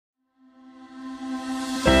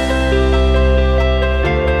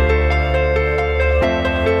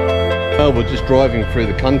Well, we're just driving through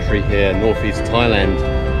the country here, northeast Thailand,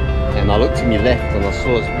 and I looked to my left and I saw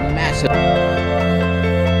this massive...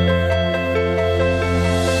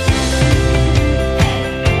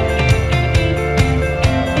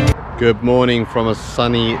 Good morning from a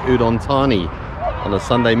sunny Udonthani on a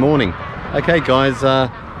Sunday morning. Okay guys,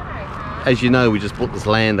 as you know, we just bought this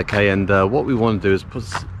land, okay, and what we want to do is put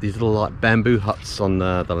these little like bamboo huts on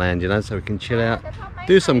the land, you know, so we can chill out,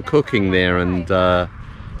 do some cooking there, and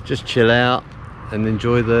just chill out and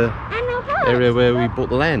enjoy the area where we bought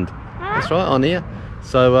the land. That's right, on here.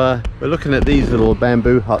 So we're looking at these little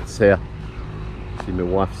bamboo huts here. See my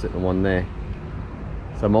wife sitting on one there.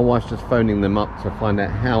 So my wife's just phoning them up to find out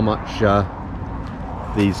how much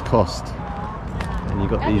these cost. And you've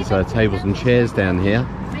got these tables and chairs down here.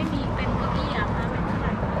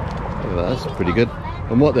 That's pretty good.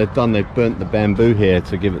 And what they've done, they've burnt the bamboo here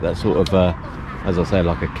to give it that sort of, as I say,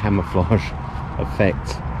 like a camouflage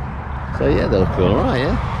effect. So yeah, they look alright,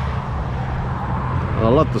 yeah. And I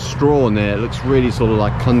love the straw in there. It looks really sort of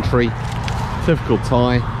like country, typical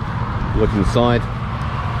Thai. Look inside,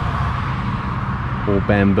 all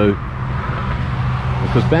bamboo.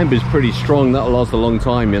 Because bamboo's pretty strong, that'll last a long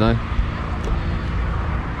time, you know.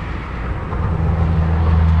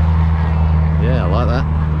 Yeah, I like that.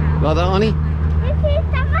 Like that, honey?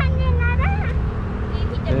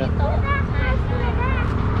 Yeah.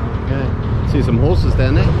 Okay. See some horses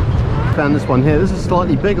down there. Found this one here. This is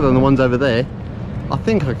slightly bigger than the ones over there. I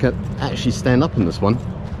think I could actually stand up in this one.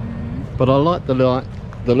 But I like the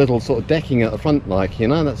little sort of decking at the front, like, you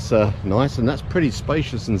know, that's nice, and that's pretty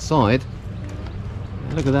spacious inside.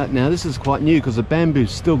 Look at that now. This is quite new because the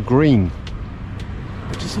bamboo's still green.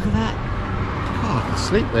 But just look at that. I can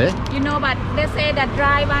sleep there. You know, but they say that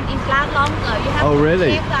dry one is last longer. You have to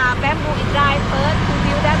really? check the bamboo is dry first to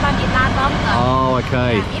view that one is last longer. Oh,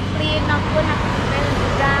 okay. Yeah, if clean, not good enough to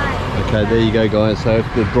dry. Okay, there you go, guys. So if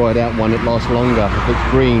the dried out one, it lasts longer. If it's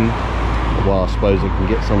green, well, I suppose it can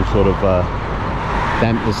get some sort of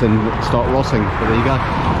dampness and start rotting. But there you go.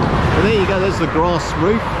 But there you go. There's the grass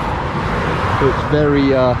roof. It's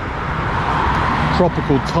very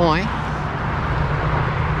tropical Thai.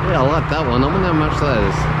 Yeah, I like that one. I wonder how much that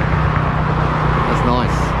is. That's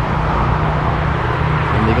nice.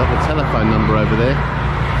 And you got the telephone number over there.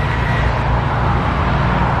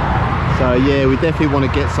 So yeah, we definitely want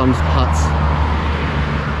to get some huts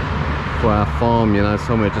for our farm, you know,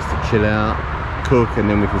 somewhere just to chill out, cook, and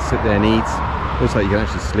then we can sit there and eat. Looks like you can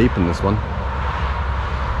actually sleep in this one.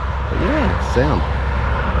 But yeah, sound.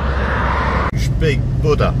 Big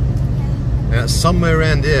Buddha. Now it's somewhere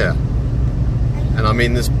around here. And I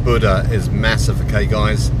mean, this Buddha is massive, okay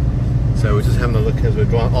guys? So we're just having a look as we're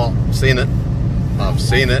driving. Oh, I've seen it. I've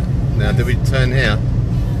seen it. Now, did we turn here?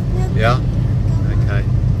 Yeah? Okay.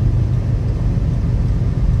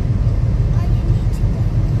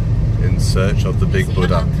 In search of the big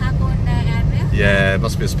Buddha. Yeah, it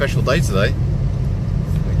must be a special day today.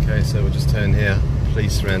 Okay, so we'll just turn here.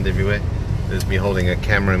 Police around everywhere. There's me holding a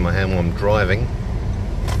camera in my hand while I'm driving.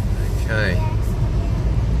 Okay.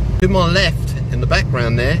 To my left, in the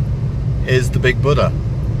background there, is the big Buddha.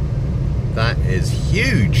 That is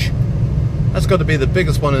huge. That's got to be the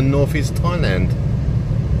biggest one in northeast Thailand.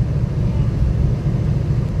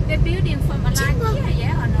 They're building from a line here,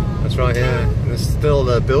 yeah or no? That's right, yeah. They're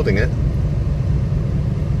still building it.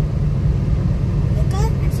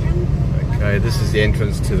 Okay, this is the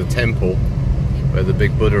entrance to the temple where the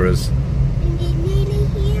big Buddha is.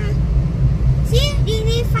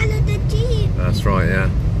 Follow the jeep. That's right, yeah.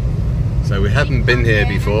 So we haven't been here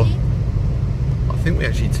before. I think we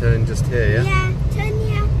actually turned just here, yeah? Yeah, turn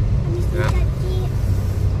here. Yeah.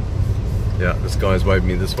 Yeah, this guy's waving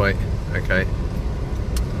me this way. Okay.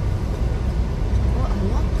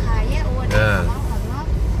 Yeah.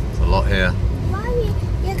 There's a lot here.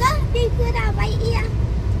 You got big Buddha right here.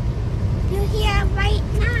 You're here right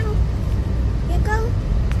now. You go.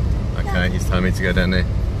 Okay, he's telling me to go down there.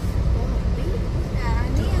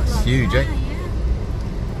 It's huge, eh?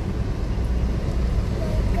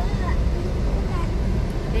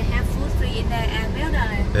 They have food free in there as well,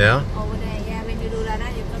 darling. Yeah? Over there, yeah. When you do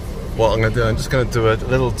that, you got food. What I'm going to do, I'm just going to do a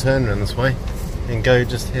little turn around this way and go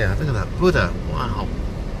just here. Look at that Buddha. Wow.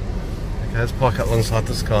 Okay, let's park up alongside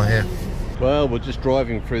this car here. Well, we're just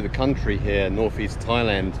driving through the country here, northeast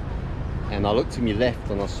Thailand, and I looked to my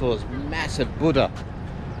left and I saw this massive Buddha.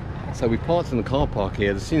 So we parked in the car park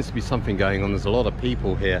here. There seems to be something going on. There's a lot of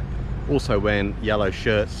people here also wearing yellow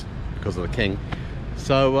shirts because of the king.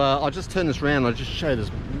 So I'll just turn this around. I'll just show this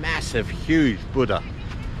massive, huge Buddha.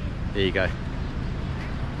 There you go.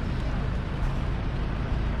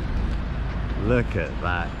 Look at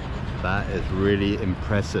that. That is really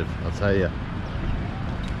impressive, I'll tell you.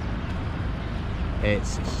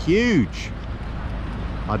 It's huge.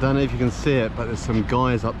 I don't know if you can see it, but there's some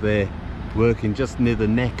guys up there working just near the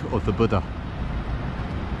neck of the Buddha.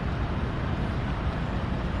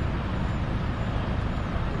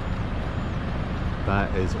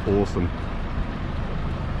 That is awesome.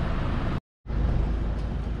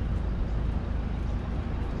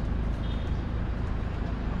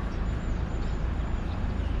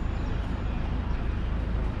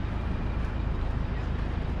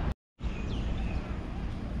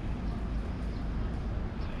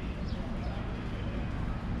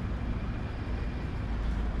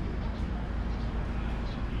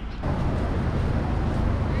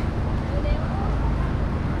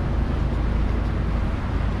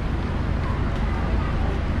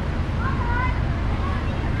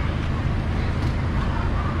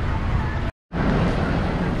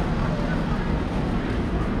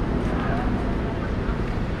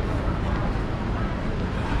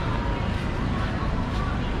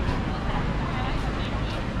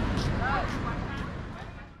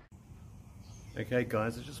 Okay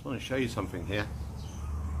guys, I just want to show you something here.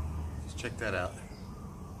 Just check that out.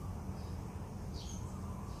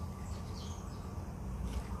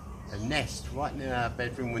 A nest right near our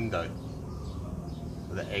bedroom window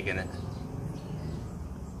with an egg in it.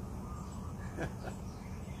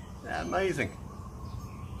 Amazing.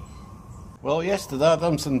 Well, yesterday I've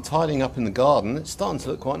done some tidying up in the garden. It's starting to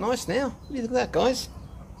look quite nice now. Look at that, guys.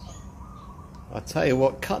 I tell you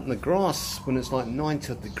what, cutting the grass when it's like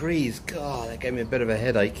 90 degrees, God, that gave me a bit of a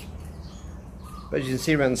headache. But as you can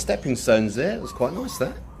see around the stepping stones there, it was quite nice,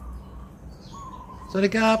 that. So to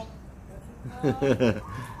go up. To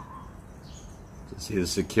see the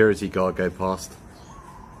security guard go past.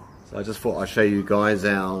 So I just thought I'd show you guys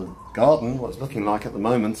our garden, what it's looking like at the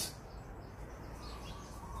moment.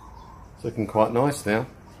 It's looking quite nice now,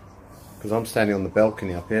 because I'm standing on the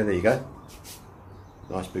balcony up here. There you go.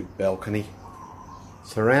 Nice big balcony.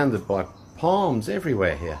 Surrounded by palms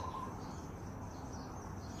everywhere here.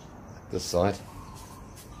 This side.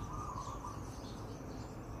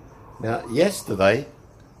 Now yesterday,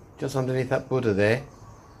 just underneath that Buddha there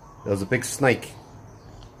was a big snake.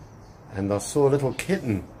 And I saw a little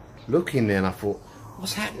kitten looking there and I thought,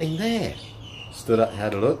 what's happening there? Stood up,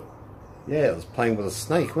 had a look. Yeah, it was playing with a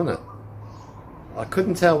snake, wasn't it? I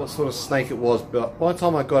couldn't tell what sort of snake it was, but by the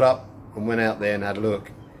time I got up and went out there and had a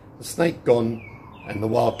look, the snake gone, and the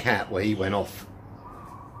wild cat where he went off.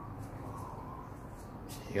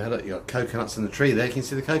 You got coconuts in the tree there. Can you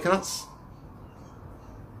see the coconuts?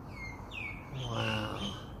 Wow.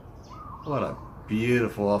 What a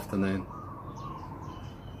beautiful afternoon.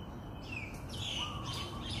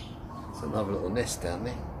 There's another little nest down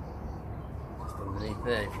there. Just underneath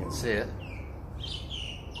there if you can see it.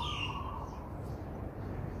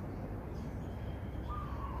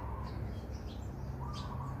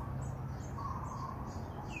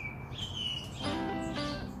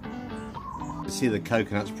 See the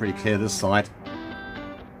coconuts pretty clear this side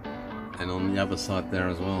and on the other side there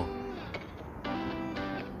as well.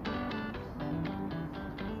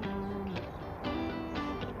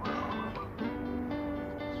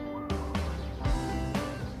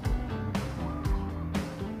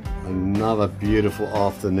 Another beautiful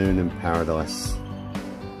afternoon in paradise.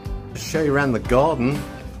 I'll show you around the garden.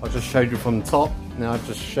 I just showed you from the top. Now I'll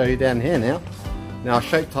just show you down here now. Now I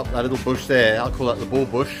shaped up that little bush there. I'll call that the bull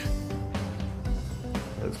bush.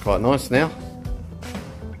 It's quite nice now.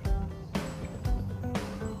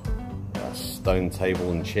 A stone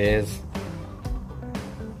table and chairs.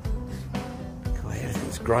 God,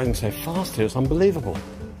 everything's growing so fast here, it's unbelievable.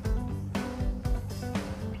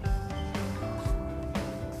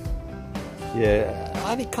 Yeah,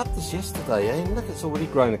 I only cut this yesterday, eh? Look, it's already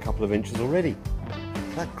grown a couple of inches already.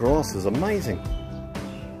 That grass is amazing.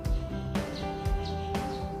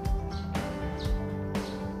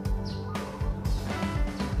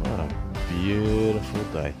 Beautiful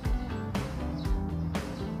day.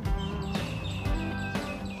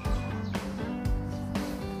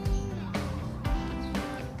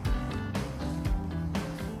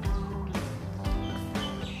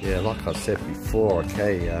 Yeah, like I said before,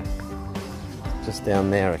 okay, just down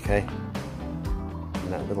there, okay, in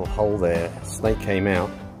that little hole there, a snake came out.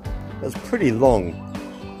 It was pretty long.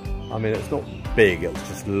 I mean, it's not big, it was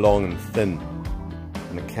just long and thin.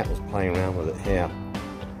 And the cat was playing around with it here.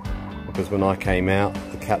 Because when I came out,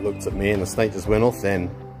 the cat looked at me and the snake just went off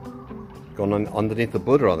then. Gone underneath the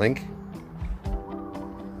Buddha, I think.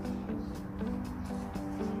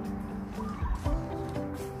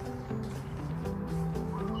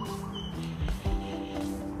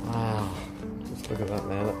 Wow, just look at that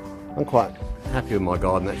now. I'm quite happy with my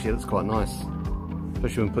garden actually, it looks quite nice.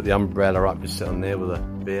 Especially when we put the umbrella up, just sit on there with a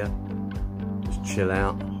beer, just chill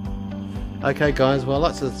out. Okay guys, well I'd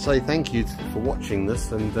like to say thank you for watching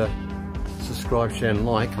this, and subscribe, share and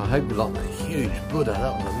like. I hope you like that huge Buddha,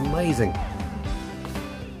 that was amazing.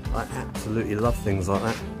 I absolutely love things like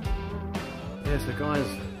that. Yeah, so guys,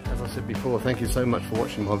 as I said before, thank you so much for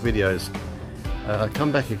watching my videos.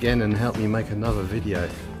 Come back again and help me make another video.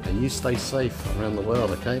 And you stay safe around the world,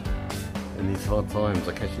 okay? In these hard times.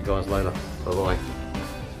 I'll catch you guys later. Bye bye.